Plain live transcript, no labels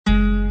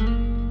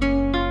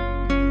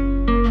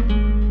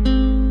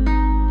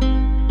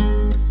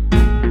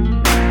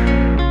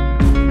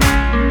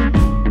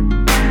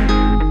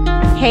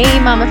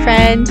Mama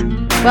friend.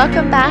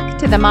 Welcome back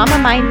to the Mama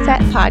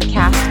Mindset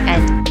Podcast.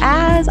 And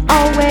as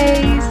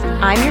always,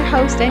 I'm your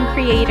host and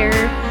creator,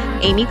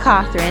 Amy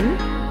Cawthron.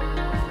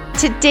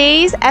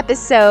 Today's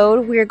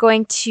episode, we're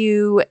going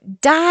to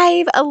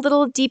dive a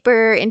little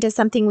deeper into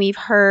something we've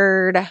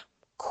heard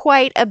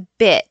quite a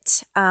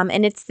bit.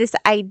 And it's this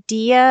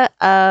idea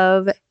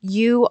of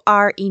you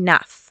are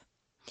enough.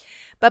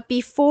 But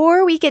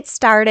before we get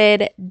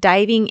started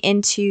diving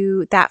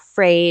into that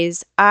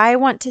phrase, I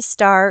want to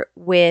start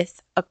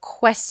with a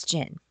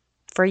question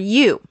for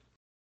you.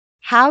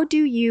 How do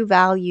you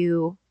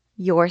value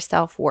your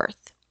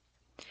self-worth?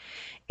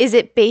 Is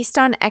it based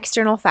on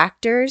external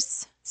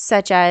factors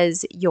such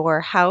as your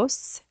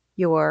house,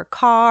 your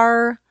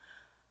car,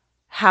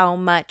 how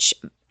much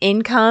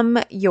income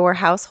your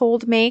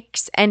household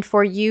makes, and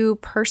for you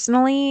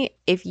personally,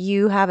 if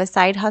you have a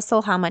side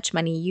hustle, how much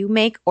money you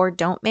make or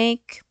don't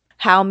make?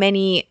 How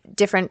many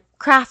different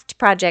craft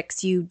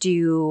projects you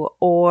do,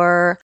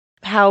 or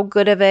how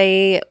good of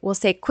a, we'll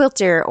say,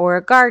 quilter or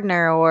a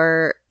gardener,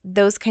 or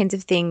those kinds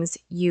of things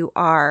you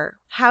are.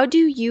 How do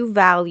you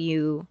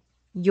value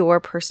your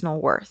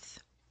personal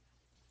worth?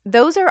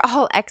 Those are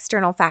all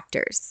external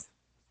factors.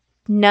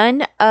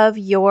 None of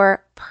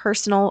your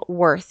personal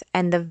worth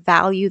and the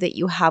value that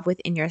you have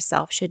within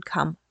yourself should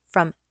come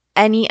from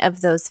any of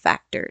those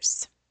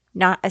factors.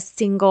 Not a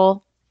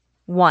single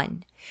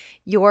one.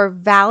 Your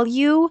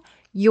value,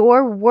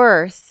 your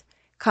worth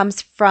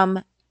comes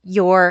from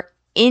your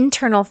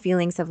internal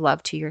feelings of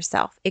love to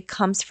yourself. It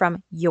comes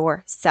from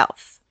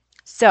yourself.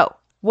 So,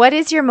 what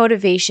is your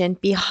motivation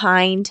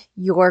behind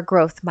your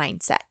growth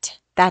mindset?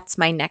 That's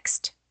my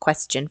next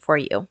question for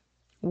you.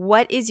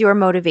 What is your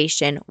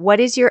motivation? What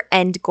is your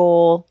end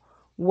goal?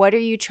 What are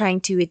you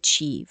trying to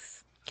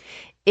achieve?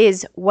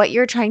 Is what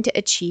you're trying to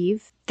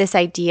achieve this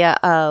idea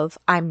of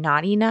I'm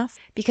not enough?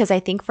 Because I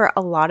think for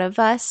a lot of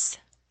us,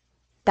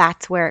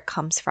 that's where it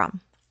comes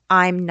from.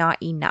 I'm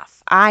not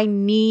enough. I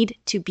need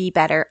to be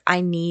better.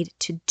 I need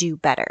to do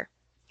better.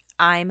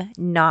 I'm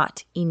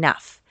not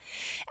enough.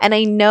 And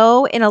I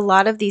know in a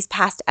lot of these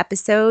past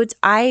episodes,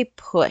 I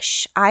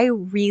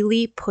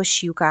really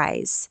push you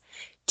guys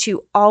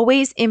to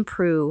always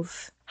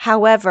improve.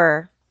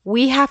 However,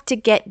 we have to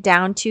get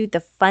down to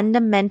the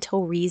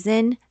fundamental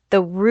reason,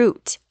 the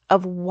root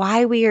of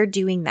why we are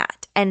doing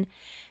that. And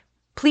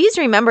please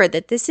remember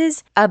that this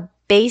is a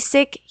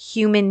basic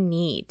human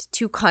need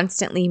to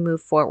constantly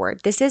move forward.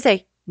 This is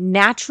a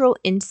natural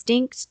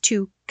instinct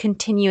to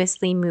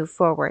continuously move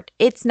forward.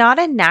 It's not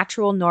a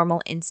natural,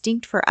 normal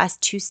instinct for us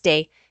to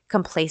stay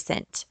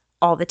complacent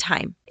all the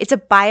time. It's a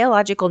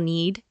biological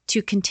need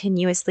to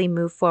continuously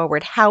move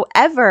forward.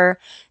 However,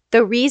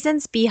 the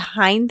reasons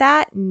behind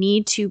that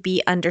need to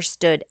be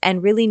understood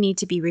and really need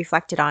to be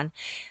reflected on.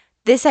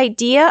 This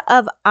idea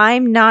of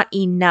I'm not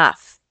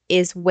enough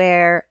is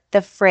where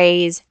the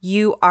phrase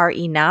you are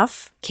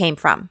enough came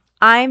from.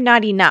 I'm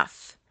not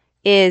enough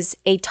is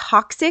a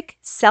toxic,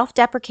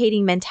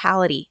 self-deprecating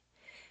mentality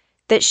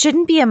that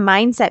shouldn't be a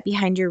mindset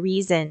behind your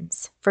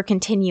reasons for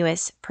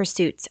continuous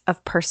pursuits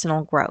of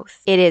personal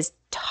growth. It is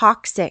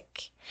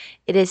toxic.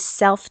 It is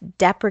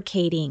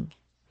self-deprecating.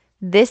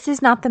 This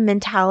is not the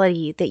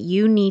mentality that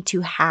you need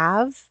to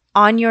have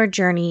on your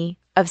journey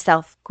of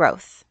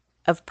self-growth,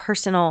 of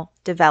personal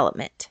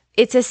development.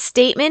 It's a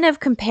statement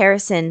of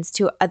comparisons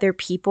to other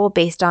people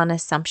based on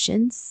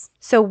assumptions.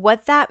 So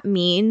what that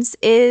means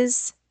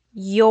is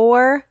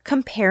you're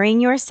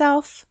comparing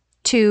yourself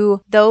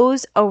to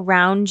those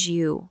around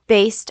you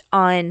based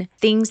on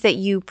things that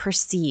you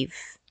perceive.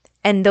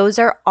 And those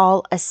are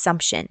all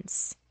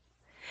assumptions.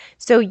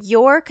 So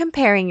you're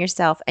comparing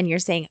yourself and you're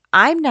saying,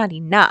 I'm not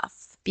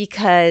enough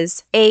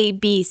because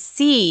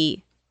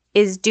ABC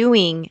is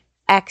doing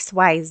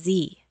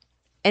XYZ.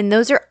 And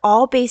those are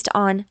all based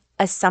on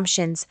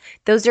assumptions.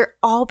 Those are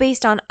all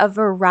based on a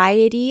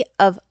variety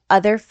of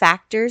other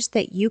factors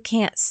that you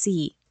can't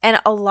see. And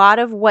a lot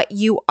of what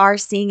you are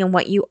seeing and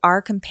what you are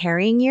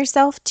comparing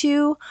yourself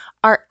to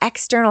are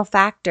external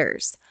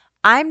factors.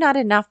 I'm not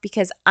enough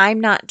because I'm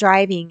not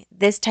driving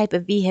this type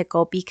of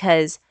vehicle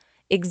because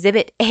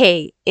Exhibit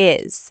A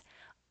is.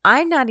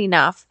 I'm not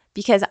enough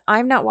because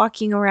I'm not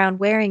walking around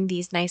wearing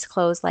these nice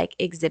clothes like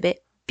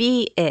Exhibit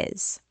B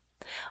is.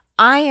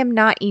 I am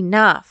not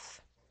enough.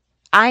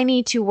 I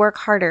need to work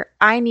harder.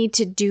 I need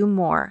to do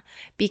more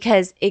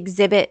because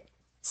Exhibit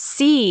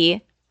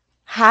C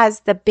has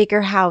the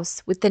bigger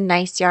house with the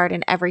nice yard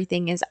and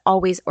everything is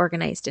always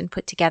organized and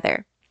put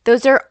together.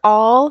 Those are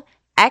all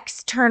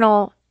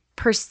external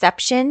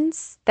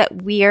perceptions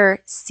that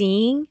we're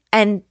seeing,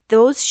 and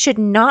those should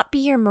not be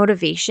your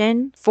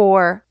motivation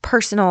for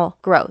personal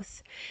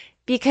growth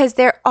because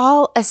they're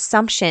all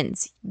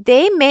assumptions.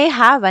 They may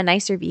have a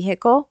nicer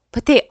vehicle,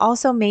 but they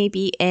also may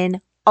be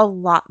in a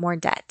lot more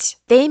debt.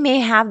 They may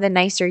have the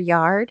nicer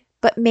yard,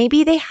 but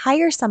maybe they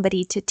hire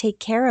somebody to take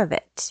care of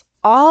it.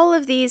 All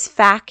of these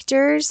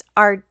factors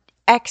are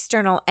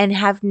external and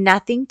have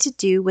nothing to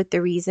do with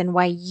the reason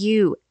why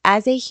you,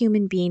 as a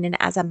human being and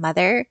as a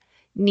mother,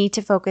 need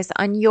to focus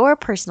on your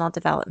personal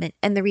development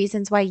and the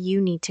reasons why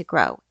you need to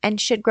grow and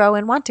should grow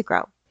and want to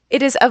grow.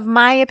 It is of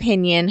my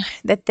opinion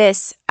that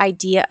this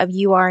idea of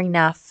you are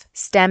enough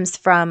stems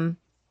from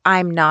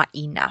I'm not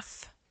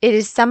enough. It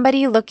is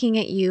somebody looking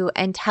at you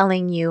and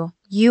telling you,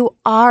 you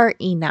are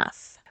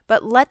enough.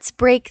 But let's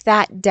break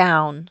that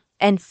down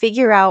and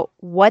figure out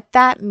what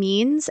that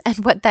means and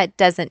what that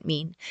doesn't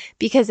mean.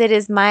 Because it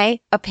is my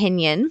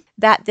opinion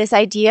that this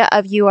idea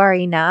of you are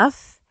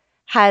enough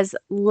has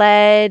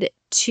led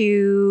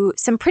to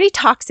some pretty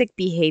toxic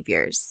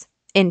behaviors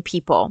in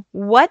people.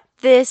 What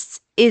this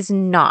is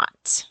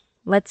not,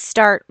 let's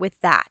start with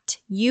that.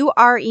 You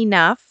are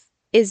enough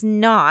is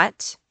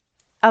not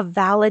a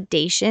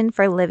validation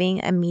for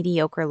living a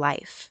mediocre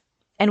life.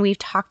 And we've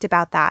talked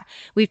about that.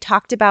 We've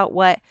talked about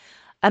what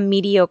a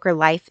mediocre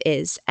life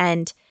is.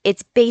 And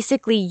it's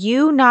basically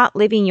you not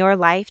living your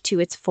life to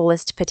its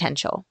fullest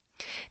potential.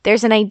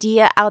 There's an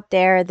idea out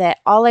there that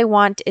all I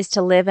want is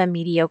to live a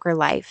mediocre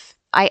life.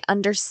 I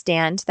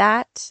understand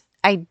that.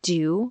 I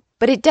do.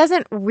 But it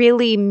doesn't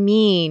really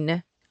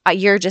mean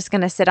you're just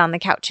going to sit on the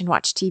couch and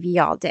watch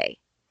TV all day.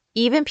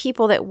 Even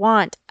people that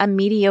want a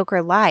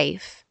mediocre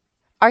life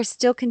are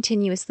still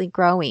continuously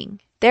growing.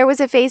 There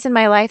was a phase in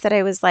my life that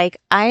I was like,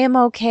 I am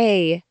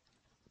okay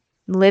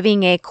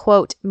living a,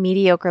 quote,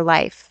 mediocre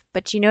life.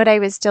 But you know what I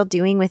was still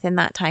doing within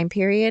that time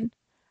period?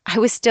 I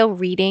was still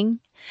reading.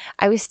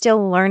 I was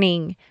still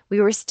learning.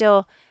 We were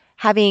still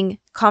having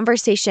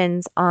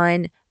conversations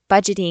on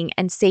budgeting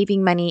and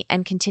saving money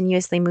and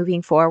continuously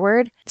moving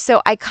forward.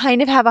 So I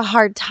kind of have a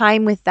hard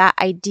time with that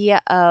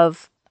idea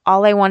of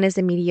all I want is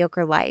a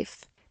mediocre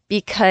life,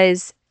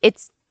 because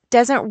it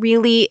doesn't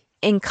really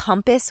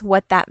encompass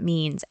what that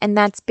means. And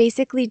that's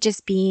basically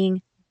just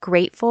being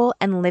grateful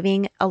and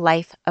living a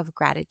life of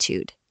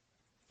gratitude.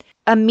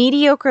 A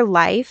mediocre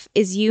life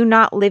is you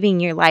not living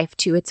your life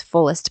to its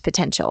fullest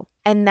potential.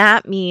 And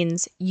that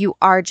means you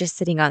are just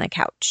sitting on the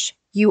couch.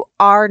 You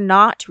are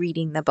not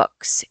reading the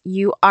books.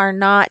 You are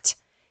not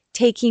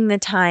taking the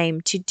time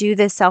to do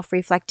the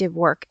self-reflective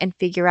work and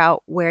figure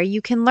out where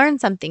you can learn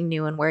something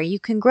new and where you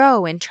can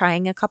grow and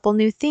trying a couple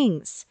new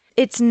things.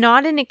 It's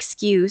not an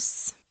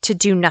excuse to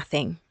do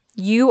nothing.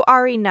 You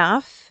are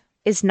enough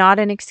is not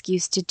an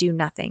excuse to do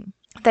nothing.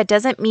 That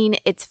doesn't mean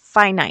it's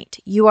finite.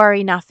 You are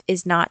enough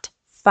is not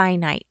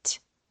finite.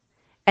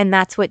 And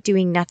that's what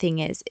doing nothing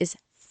is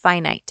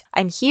finite.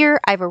 I'm here,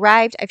 I've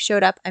arrived, I've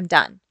showed up, I'm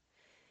done.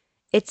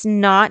 It's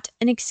not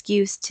an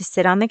excuse to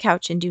sit on the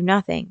couch and do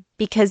nothing,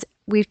 because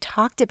we've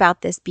talked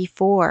about this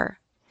before.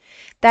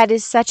 That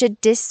is such a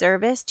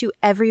disservice to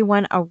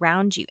everyone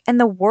around you and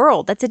the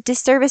world. That's a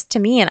disservice to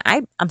me. And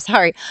I'm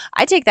sorry,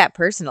 I take that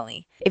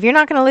personally. If you're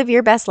not going to live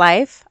your best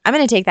life, I'm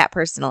going to take that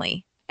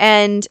personally.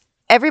 And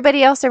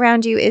everybody else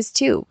around you is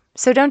too.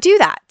 So don't do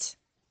that.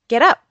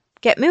 Get up,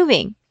 get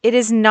moving. It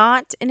is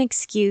not an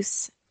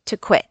excuse to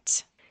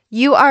quit.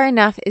 You are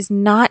enough is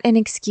not an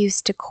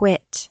excuse to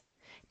quit.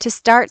 To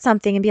start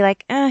something and be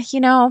like, I'm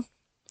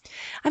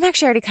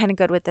actually already kind of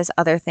good with this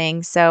other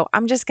thing. So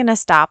I'm just going to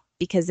stop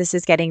because this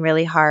is getting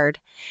really hard.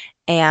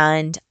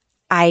 And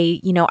I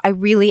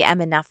really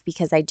am enough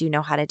because I do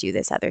know how to do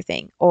this other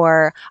thing.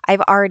 Or I've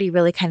already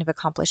really kind of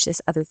accomplished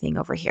this other thing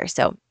over here.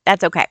 So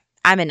that's okay.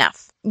 I'm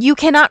enough. You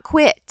cannot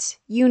quit.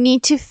 You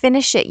need to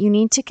finish it. You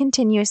need to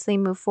continuously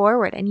move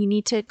forward and you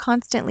need to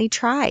constantly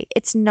try.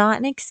 It's not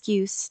an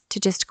excuse to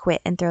just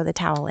quit and throw the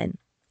towel in.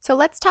 So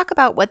let's talk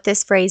about what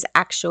this phrase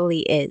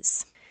actually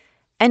is.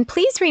 And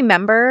please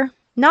remember,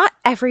 not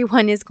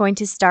everyone is going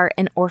to start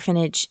an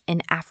orphanage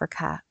in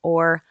Africa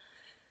or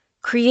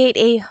create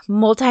a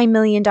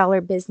multi-million-dollar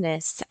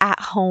business at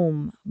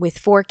home with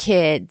 4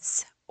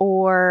 kids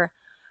or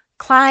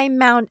climb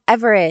Mount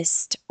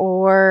Everest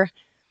or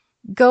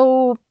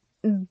go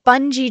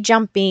bungee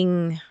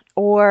jumping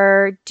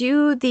or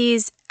do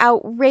these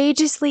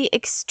outrageously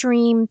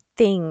extreme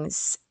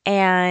things.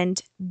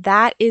 And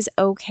that is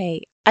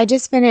okay. I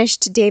just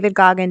finished David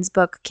Goggins'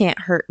 book, Can't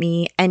Hurt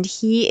Me, and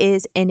he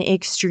is an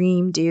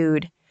extreme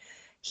dude.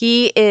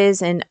 He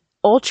is an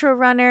ultra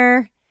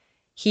runner.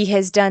 He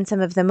has done some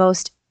of the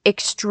most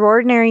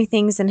extraordinary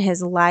things in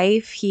his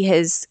life. He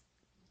has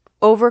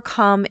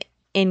overcome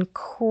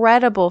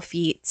incredible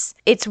feats.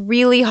 It's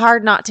really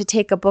hard not to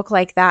take a book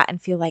like that and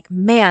feel like,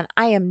 man,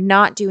 I am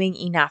not doing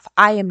enough.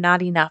 I am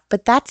not enough.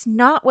 But that's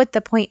not what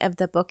the point of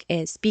the book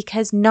is,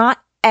 because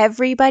not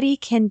everybody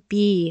can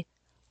be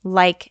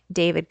like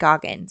David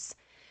Goggins.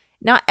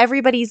 Not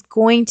everybody's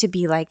going to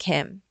be like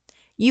him.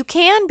 You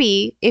can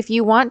be if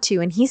you want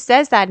to, and he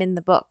says that in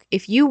the book.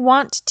 If you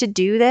want to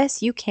do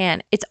this, you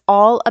can. It's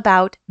all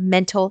about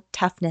mental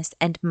toughness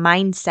and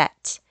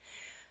mindset.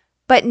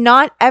 But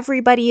not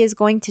everybody is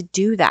going to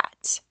do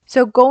that.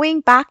 So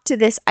going back to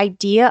this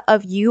idea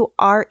of you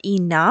are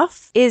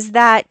enough is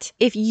that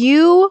if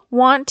you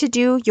want to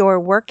do your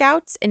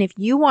workouts and if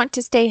you want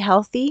to stay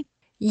healthy,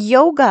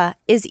 yoga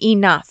is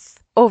enough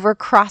over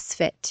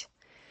CrossFit.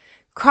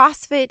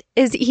 CrossFit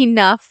is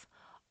enough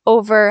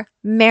over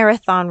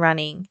marathon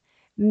running.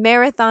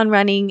 Marathon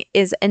running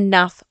is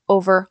enough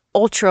over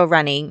ultra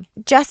running.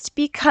 Just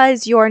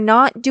because you're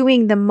not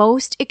doing the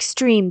most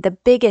extreme, the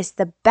biggest,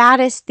 the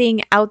baddest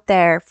thing out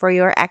there for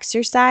your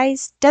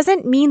exercise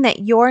doesn't mean that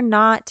you're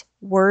not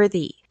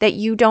worthy, that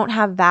you don't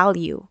have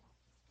value.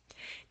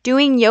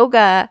 Doing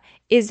yoga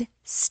is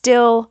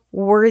still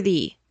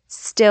worthy,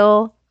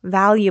 still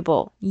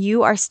valuable.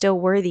 You are still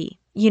worthy.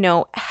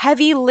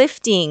 Heavy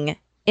lifting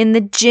in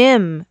the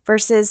gym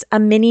versus a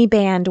mini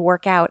band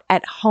workout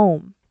at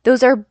home.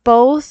 Those are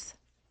both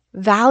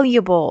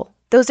valuable.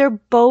 Those are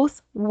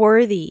both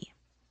worthy.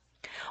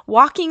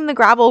 Walking the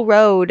gravel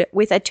road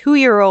with a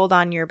 2-year-old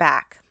on your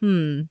back.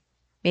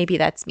 Maybe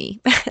that's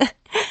me.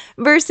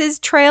 Versus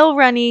trail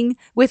running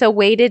with a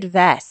weighted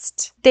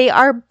vest. They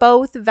are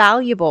both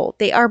valuable.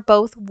 They are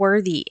both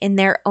worthy in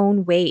their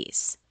own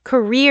ways.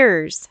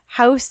 Careers,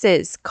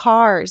 houses,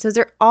 cars, those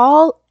are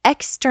all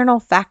external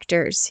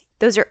factors.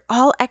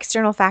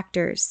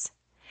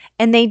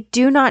 And they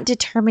do not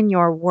determine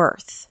your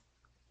worth.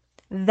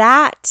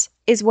 That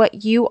is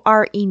what you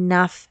are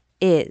enough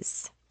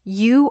is.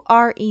 You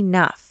are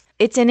enough.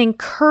 It's an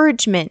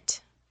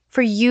encouragement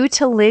for you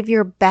to live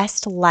your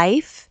best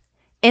life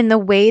in the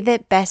way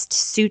that best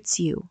suits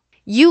you.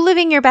 You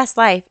living your best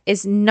life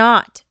is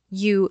not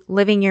you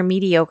living your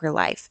mediocre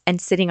life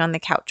and sitting on the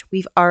couch.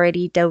 We've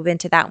already dove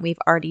into that and we've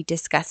already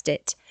discussed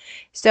it.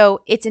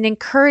 So it's an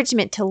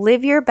encouragement to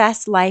live your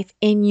best life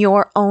in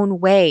your own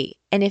way.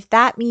 And if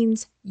that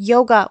means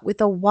yoga with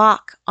a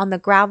walk on the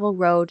gravel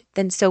road,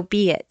 then so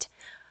be it.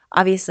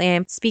 Obviously,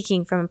 I'm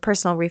speaking from a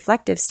personal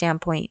reflective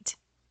standpoint.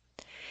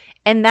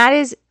 And that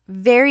is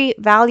very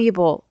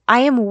valuable.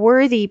 I am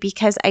worthy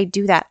because I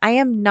do that. I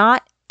am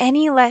not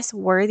any less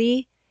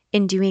worthy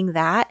in doing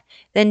that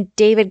than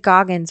David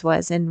Goggins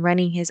was in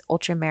running his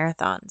ultra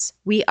marathons.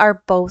 We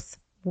are both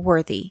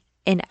worthy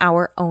in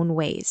our own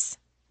ways.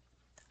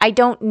 I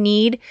don't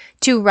need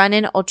to run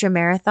an ultra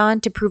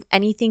marathon to prove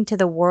anything to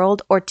the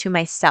world or to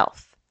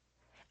myself.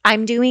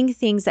 I'm doing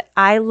things that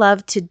I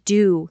love to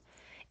do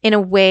in a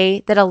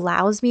way that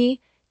allows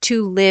me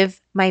to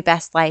live my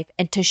best life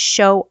and to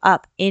show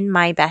up in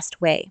my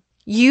best way.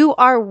 You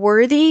are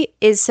worthy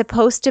is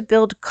supposed to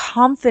build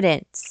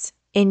confidence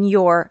in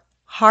your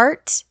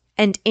heart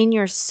and in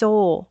your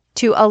soul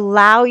to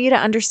allow you to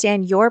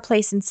understand your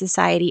place in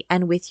society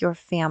and with your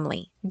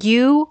family.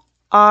 You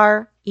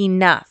are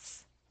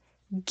enough.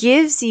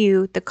 Gives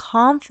you the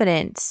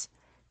confidence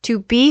to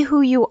be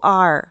who you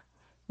are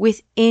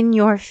within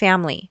your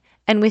family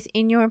and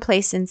within your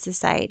place in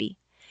society.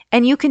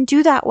 And you can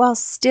do that while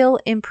still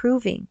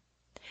improving.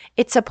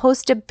 It's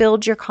supposed to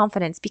build your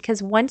confidence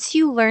because once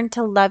you learn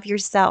to love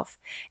yourself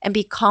and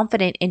be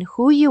confident in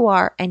who you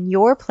are and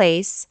your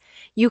place,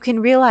 you can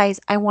realize,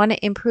 I want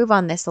to improve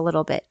on this a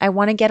little bit. I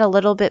want to get a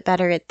little bit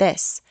better at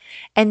this.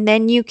 And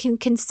then you can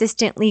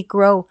consistently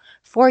grow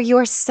for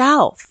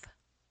yourself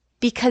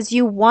because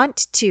you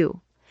want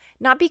to,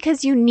 not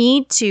because you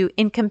need to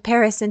in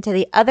comparison to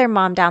the other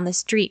mom down the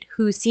street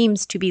who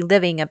seems to be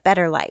living a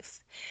better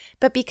life,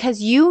 but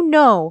because you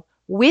know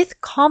with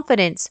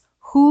confidence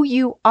who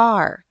you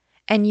are.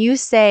 And you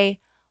say,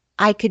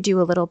 I could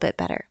do a little bit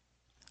better.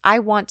 I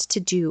want to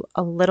do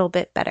a little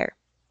bit better.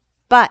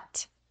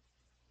 But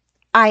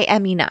I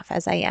am enough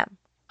as I am.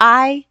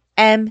 I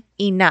am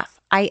enough.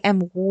 I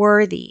am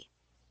worthy.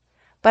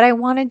 But I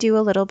want to do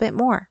a little bit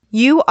more.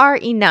 You are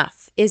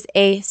enough is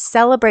a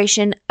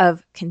celebration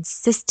of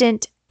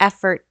consistent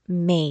effort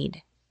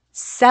made.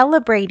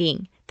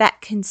 Celebrating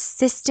that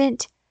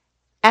consistent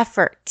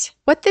effort.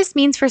 What this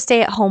means for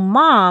stay-at-home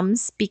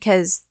moms,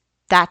 because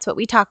that's what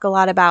we talk a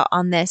lot about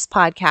on this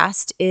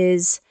podcast,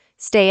 is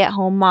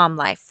stay-at-home mom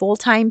life,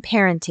 full-time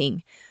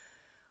parenting.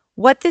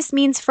 What this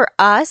means for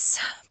us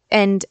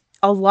and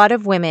a lot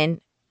of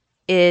women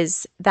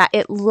is that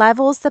it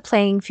levels the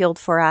playing field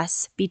for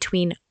us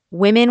between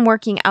women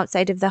working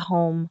outside of the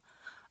home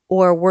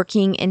or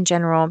working in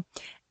general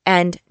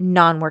and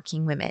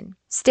non-working women.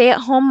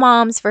 Stay-at-home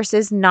moms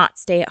versus not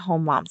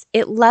stay-at-home moms.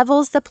 It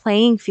levels the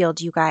playing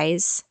field, you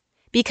guys,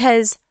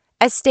 because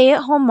as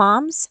stay-at-home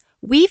moms,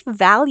 we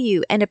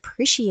value and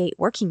appreciate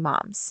working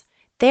moms.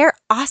 They're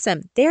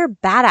awesome. They're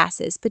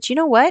badasses. But you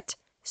know what?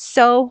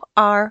 So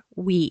are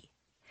we.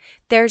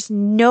 There's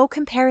no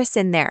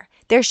comparison there.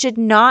 There should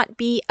not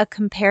be a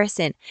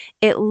comparison.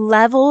 It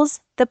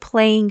levels the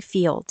playing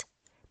field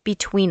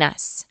between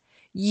us.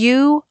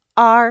 You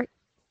are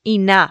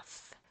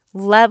enough.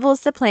 Levels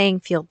the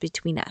playing field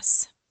between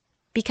us.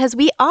 Because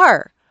we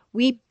are.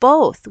 We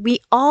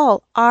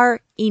all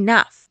are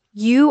enough.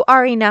 You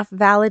are enough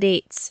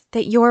validates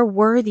that you're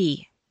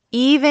worthy,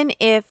 even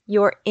if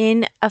you're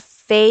in a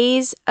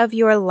phase of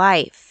your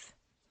life,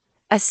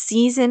 a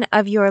season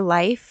of your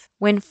life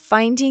when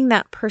finding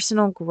that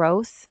personal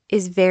growth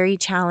is very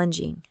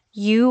challenging.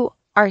 You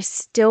are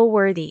still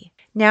worthy.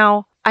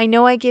 Now, I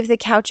know I give the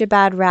couch a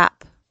bad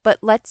rap, but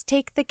let's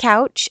take the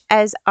couch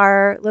as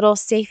our little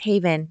safe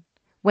haven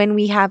when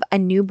we have a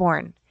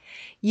newborn.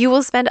 You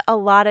will spend a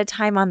lot of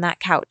time on that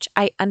couch.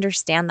 I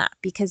understand that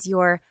because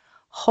you're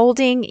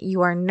holding, you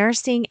are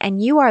nursing,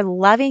 and you are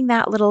loving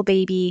that little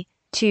baby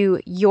to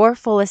your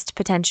fullest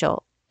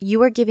potential.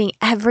 you are giving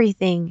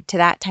everything to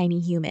that tiny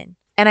human.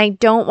 And I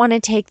don't want to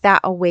take that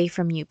away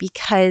from you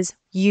because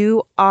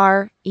you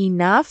are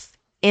enough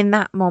in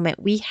that moment.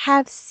 We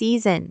have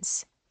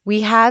seasons.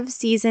 We have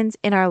seasons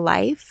in our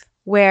life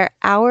where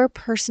our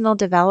personal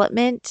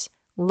development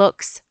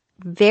looks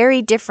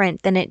very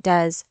different than it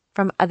does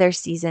from other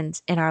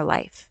seasons in our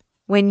life.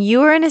 When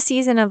you are in a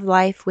season of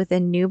life with a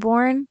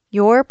newborn,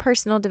 your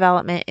personal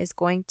development is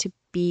going to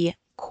be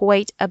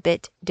quite a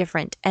bit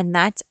different, and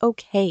that's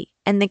okay.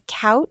 And the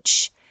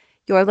couch,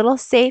 your little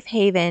safe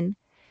haven,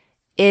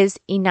 is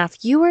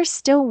enough. You are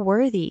still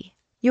worthy.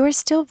 You are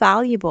still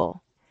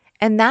valuable.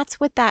 And that's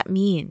what that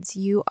means.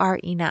 You are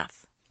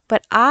enough.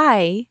 But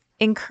I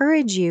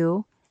encourage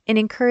you and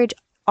encourage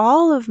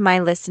all of my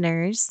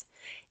listeners,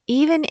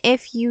 even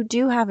if you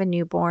do have a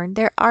newborn,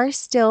 there are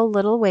still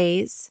little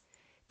ways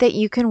that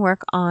you can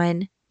work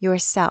on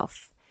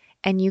yourself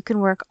and you can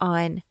work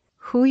on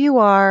who you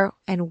are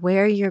and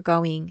where you're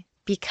going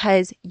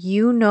because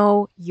you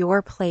know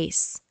your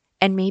place.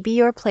 And maybe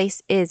your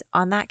place is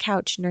on that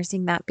couch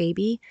nursing that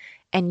baby,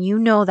 and you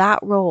know that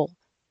role.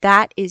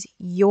 That is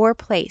your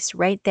place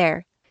right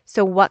there.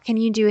 So what can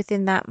you do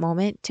within that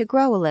moment to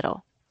grow a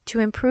little, to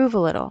improve a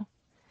little?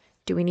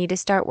 Do we need to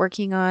start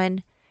working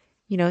on,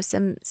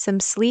 some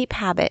sleep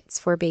habits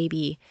for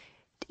baby?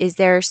 Is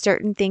there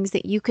certain things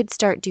that you could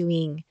start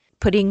doing?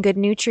 Putting good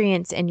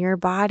nutrients in your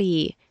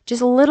body,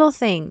 just little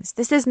things.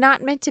 This is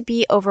not meant to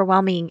be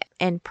overwhelming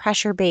and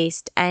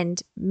pressure-based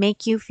and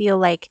make you feel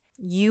like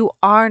you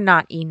are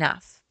not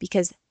enough.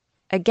 Because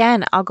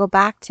again, I'll go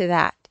back to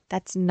that.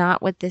 That's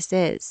not what this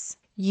is.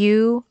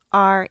 You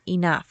are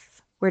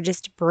enough. We're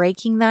just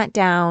breaking that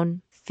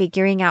down,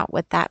 figuring out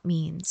what that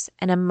means.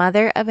 And a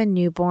mother of a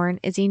newborn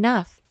is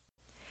enough.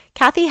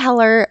 Cathy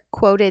Heller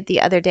quoted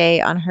the other day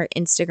on her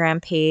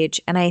Instagram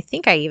page, and I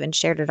think I even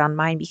shared it on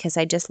mine because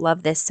I just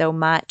love this so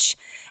much.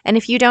 And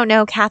if you don't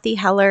know, Cathy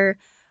Heller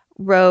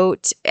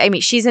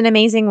she's an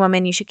amazing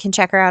woman. You can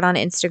check her out on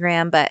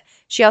Instagram, but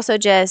she also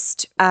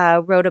just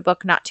wrote a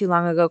book not too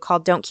long ago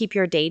called Don't Keep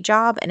Your Day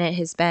Job, and it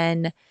has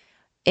been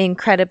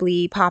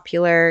incredibly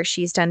popular.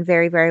 She's done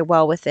very, very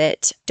well with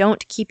it.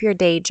 Don't Keep Your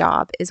Day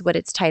Job is what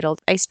it's titled.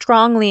 I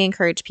strongly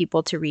encourage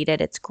people to read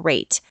it. It's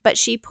great. But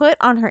she put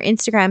on her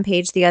Instagram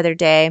page the other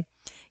day,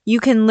 you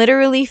can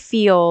literally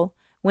feel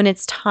when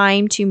it's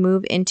time to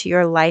move into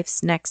your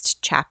life's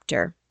next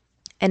chapter.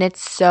 And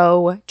it's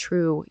so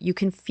true. You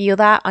can feel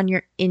that on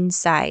your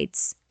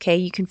insides. Okay.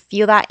 You can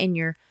feel that in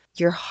your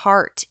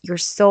heart, your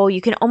soul.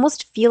 You can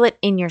almost feel it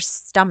in your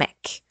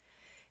stomach.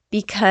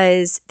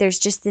 Because there's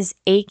just this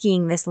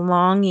aching, this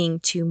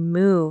longing to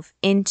move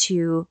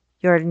into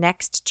your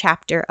next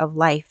chapter of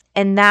life.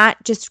 And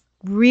that just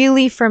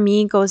really, for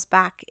me, goes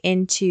back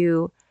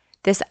into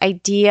this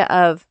idea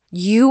of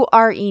you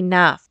are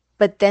enough.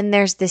 But then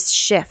there's this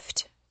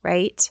shift,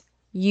 right?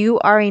 You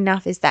are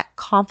enough is that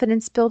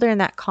confidence builder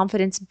and that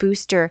confidence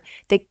booster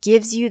that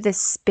gives you the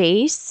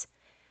space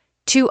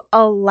to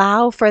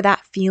allow for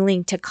that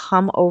feeling to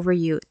come over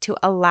you, to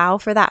allow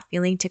for that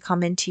feeling to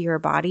come into your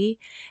body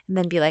and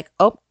then be like,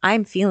 oh,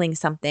 I'm feeling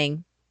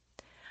something.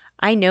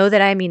 I know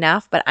that I'm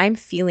enough, but I'm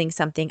feeling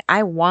something.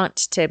 I want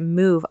to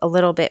move a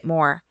little bit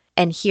more.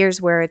 And here's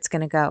where it's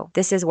going to go.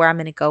 This is where I'm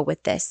going to go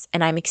with this.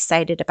 And I'm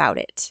excited about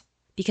it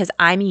because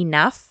I'm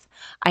enough.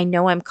 I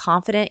know I'm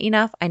confident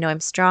enough. I know I'm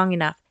strong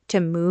enough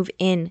to move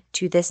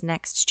into this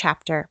next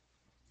chapter.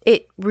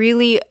 It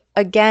really,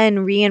 again,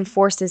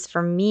 reinforces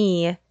for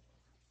me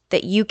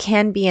that you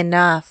can be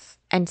enough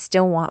and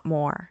still want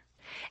more.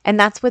 And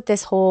that's what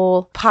this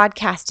whole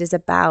podcast is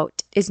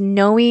about, is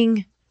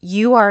knowing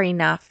you are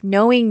enough,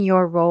 knowing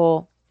your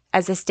role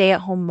as a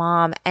stay-at-home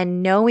mom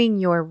and knowing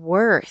your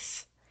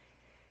worth.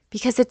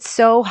 Because it's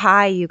so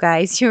high, you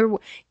guys. Your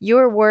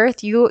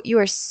worth, you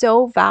are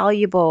so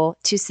valuable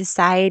to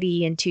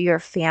society and to your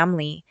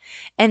family.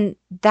 And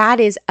that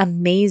is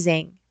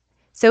amazing.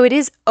 So it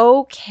is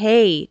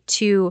okay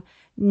to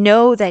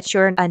know that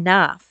you're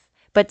enough,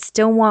 but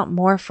still want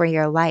more for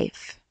your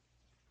life.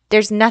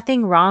 There's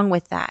nothing wrong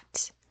with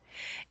that.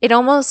 It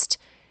almost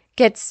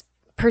gets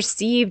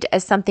perceived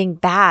as something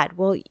bad.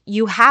 Well,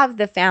 you have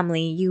the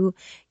family,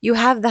 you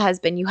have the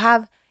husband, you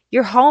have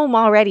your home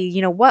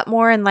already. What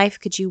more in life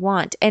could you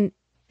want? And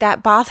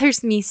that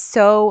bothers me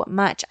so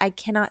much. I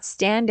cannot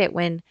stand it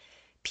when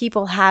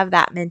people have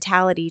that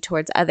mentality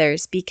towards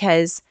others,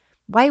 because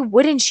why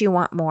wouldn't you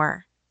want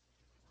more?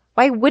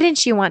 Why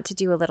wouldn't you want to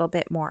do a little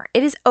bit more?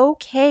 It is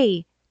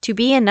okay to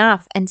be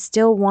enough and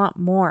still want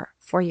more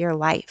for your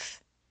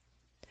life.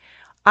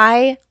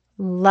 I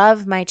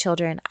love my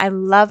children. I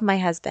love my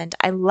husband.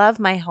 I love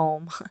my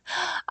home.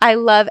 I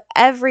love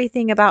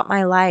everything about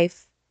my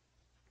life,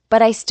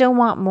 but I still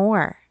want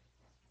more.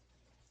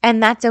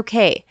 And that's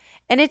okay.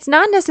 And it's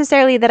not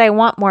necessarily that I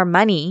want more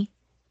money.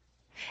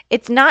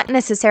 It's not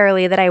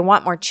necessarily that I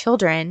want more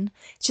children.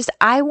 It's just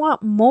I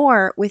want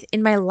more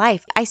within my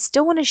life. I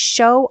still want to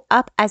show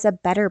up as a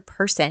better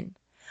person.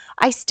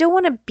 I still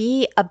want to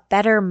be a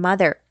better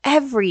mother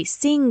every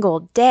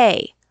single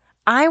day.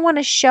 I want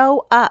to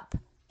show up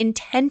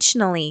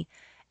intentionally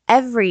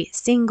every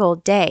single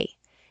day.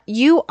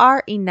 You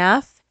are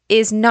enough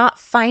is not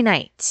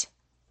finite.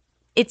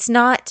 It's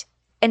not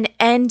an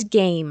end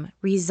game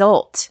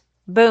result.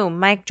 Boom,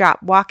 mic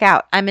drop, walk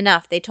out. I'm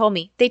enough. They told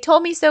me. They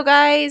told me so,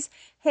 guys.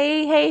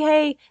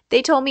 Hey.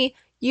 They told me,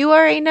 you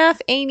are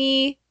enough,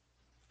 Amy.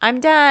 I'm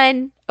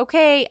done.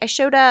 Okay, I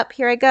showed up.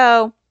 Here I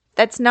go.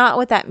 That's not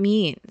what that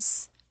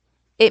means.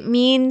 It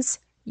means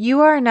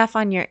you are enough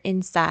on your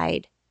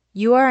inside.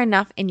 You are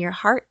enough in your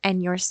heart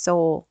and your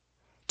soul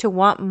to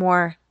want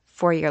more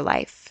for your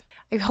life.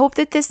 I hope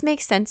that this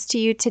makes sense to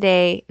you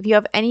today. If you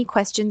have any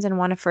questions and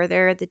want to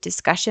further the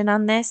discussion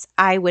on this,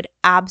 I would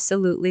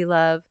absolutely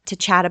love to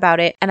chat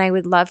about it. And I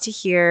would love to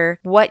hear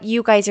what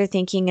you guys are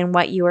thinking and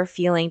what you are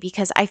feeling,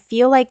 because I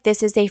feel like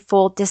this is a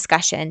full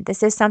discussion.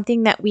 This is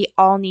something that we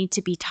all need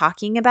to be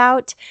talking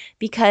about,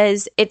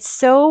 because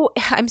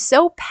I'm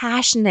so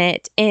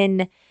passionate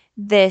in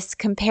this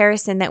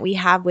comparison that we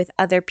have with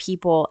other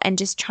people, and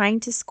just trying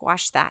to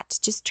squash that,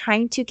 just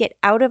trying to get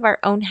out of our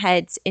own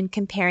heads in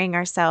comparing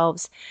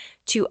ourselves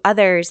to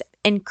others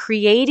and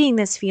creating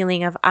this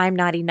feeling of I'm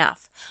not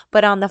enough.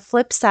 But on the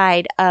flip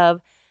side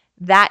of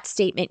that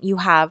statement, you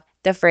have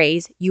the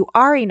phrase you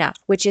are enough,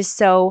 which is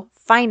so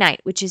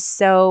finite, which is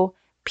so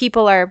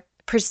people are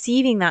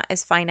perceiving that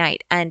as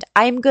finite, and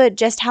I'm good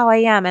just how I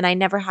am and I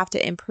never have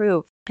to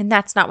improve. And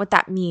that's not what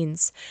that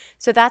means.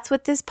 So that's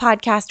what this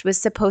podcast was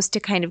supposed to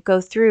kind of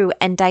go through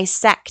and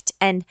dissect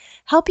and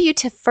help you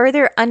to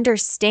further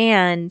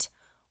understand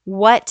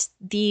what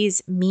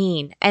these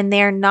mean. And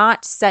they're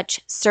not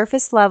such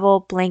surface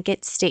level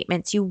blanket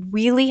statements. You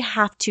really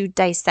have to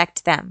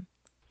dissect them.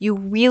 You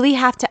really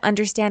have to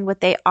understand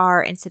what they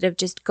are, instead of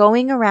just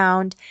going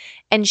around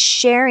and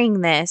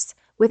sharing this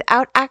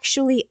without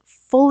actually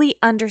fully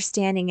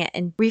understanding it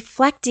and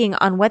reflecting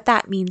on what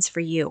that means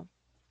for you.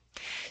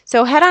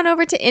 So head on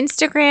over to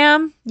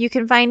Instagram. You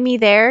can find me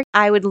there.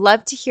 I would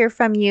love to hear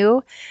from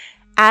you.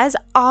 As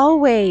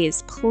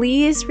always,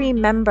 please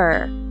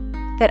remember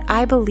that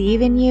I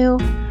believe in you,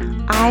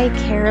 I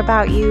care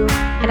about you,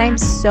 and I'm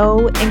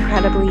so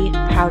incredibly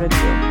proud of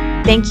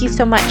you. Thank you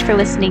so much for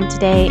listening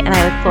today, and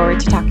I look forward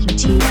to talking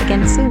to you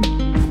again soon.